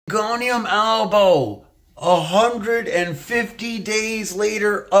Syngonium Albo, 150 days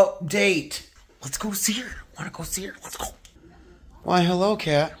later update. Let's go see her. Want to go see her? Let's go. Why, hello,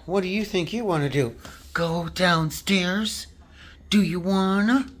 cat. What do you think you want to do? Go downstairs? Do you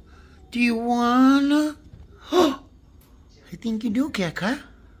wanna? Do you wanna? Oh, I think you do, cat, huh?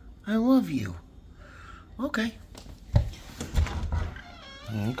 I love you. Okay.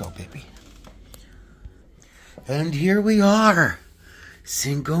 There you go, baby. And here we are.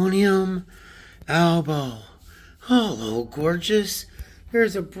 Syngonium Albo. Hello, gorgeous.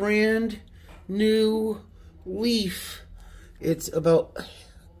 Here's a brand new leaf. It's about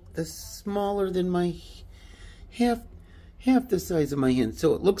smaller than my half the size of my hand.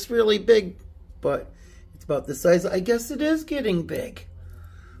 So it looks really big, but it's about the size. I guess it is getting big.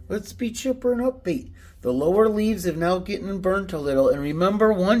 Let's be chipper and upbeat. The lower leaves have now gotten burnt a little. And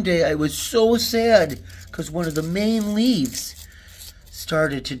remember, one day I was so sad because one of the main leaves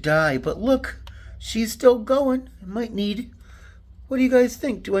started to die. But look, she's still going. I might need, what do you guys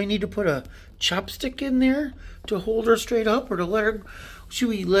think? Do I need to put a chopstick in there to hold her straight up, or to let her, should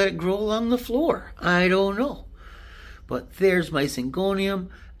we let it grow along the floor? I don't know. But there's my Syngonium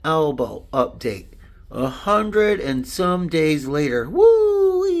Albo update. 100 and some days later. Woo!